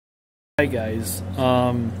Hi guys.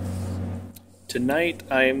 Tonight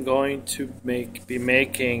I am going to be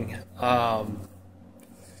making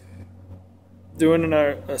doing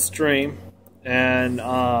a stream, and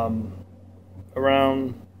around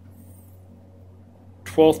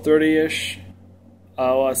 12:30 ish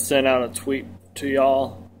I'll send out a tweet to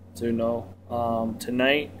y'all to know.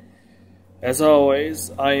 Tonight, as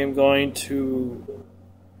always, I am going to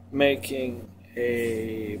making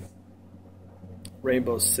a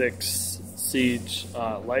Rainbow Six Siege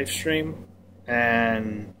live stream,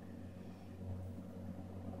 and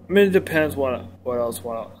I mean, it depends what else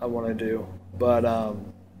I want to do, but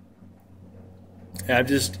yeah,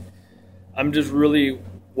 I'm just really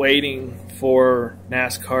waiting for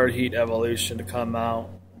NASCAR Heat Evolution to come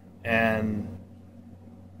out, and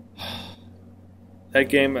that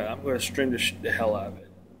game I'm going to stream the hell out of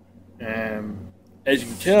it. And as you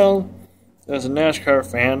can tell, as a NASCAR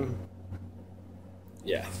fan,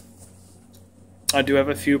 yeah, I do have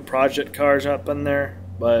a few project cars up in there,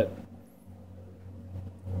 but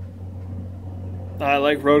I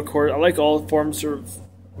like road course. I like all forms of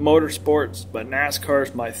motorsports, but NASCAR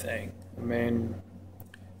is my thing. I mean,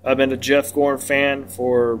 I've been a Jeff Gordon fan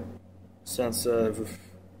since I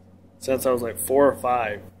was like 4 or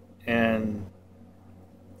 5, and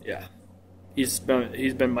yeah, he's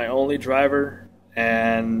been my only driver,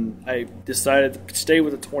 and I decided to stay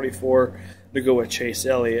with the 24 to go with Chase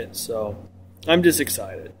Elliott. So I'm just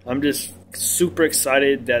excited. I'm just super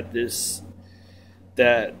excited that this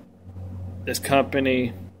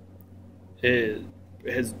company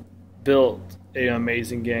has built an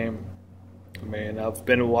amazing game. I mean, I've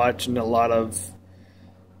been watching a lot of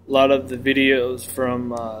the videos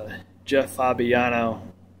from Jeff Fabiano,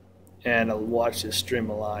 and I watch his stream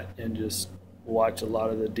a lot and just watch a lot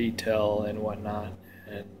of the detail and whatnot.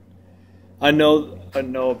 And I know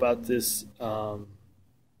about this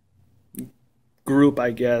group, I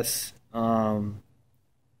guess,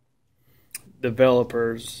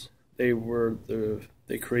 developers. They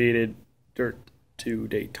created Dirt 2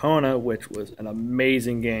 Daytona, which was an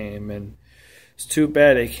amazing game, and it's too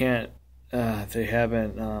bad they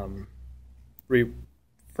haven't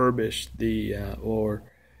refurbished or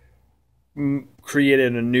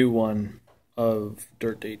created a new one of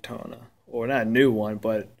Dirt Daytona, or not a new one,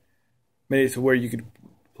 but made it to where you could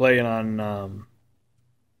play it on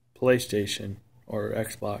PlayStation or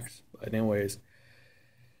Xbox. But anyways,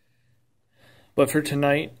 but for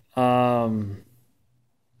tonight,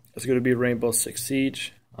 it's going to be Rainbow Six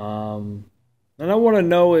Siege, and I want to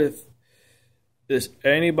know if there's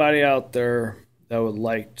anybody out there that would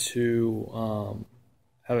like to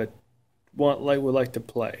would like to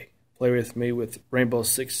play with me with Rainbow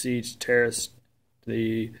Six Siege Terrace,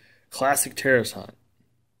 the classic Terrace hunt.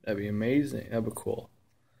 That'd be amazing. That'd be cool.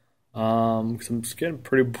 'Cause I'm just getting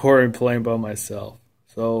pretty boring playing by myself.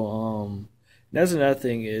 So that's another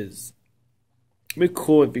thing is, it'd be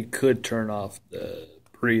cool if you could turn off the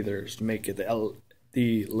breathers to make it the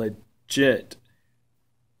legit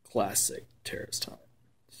classic Terrace time.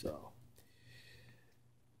 So,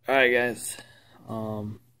 all right, guys.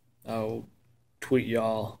 I'll tweet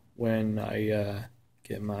y'all when I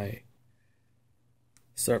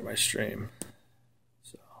start my stream.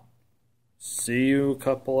 So, see you a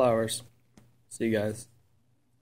couple hours. See you guys.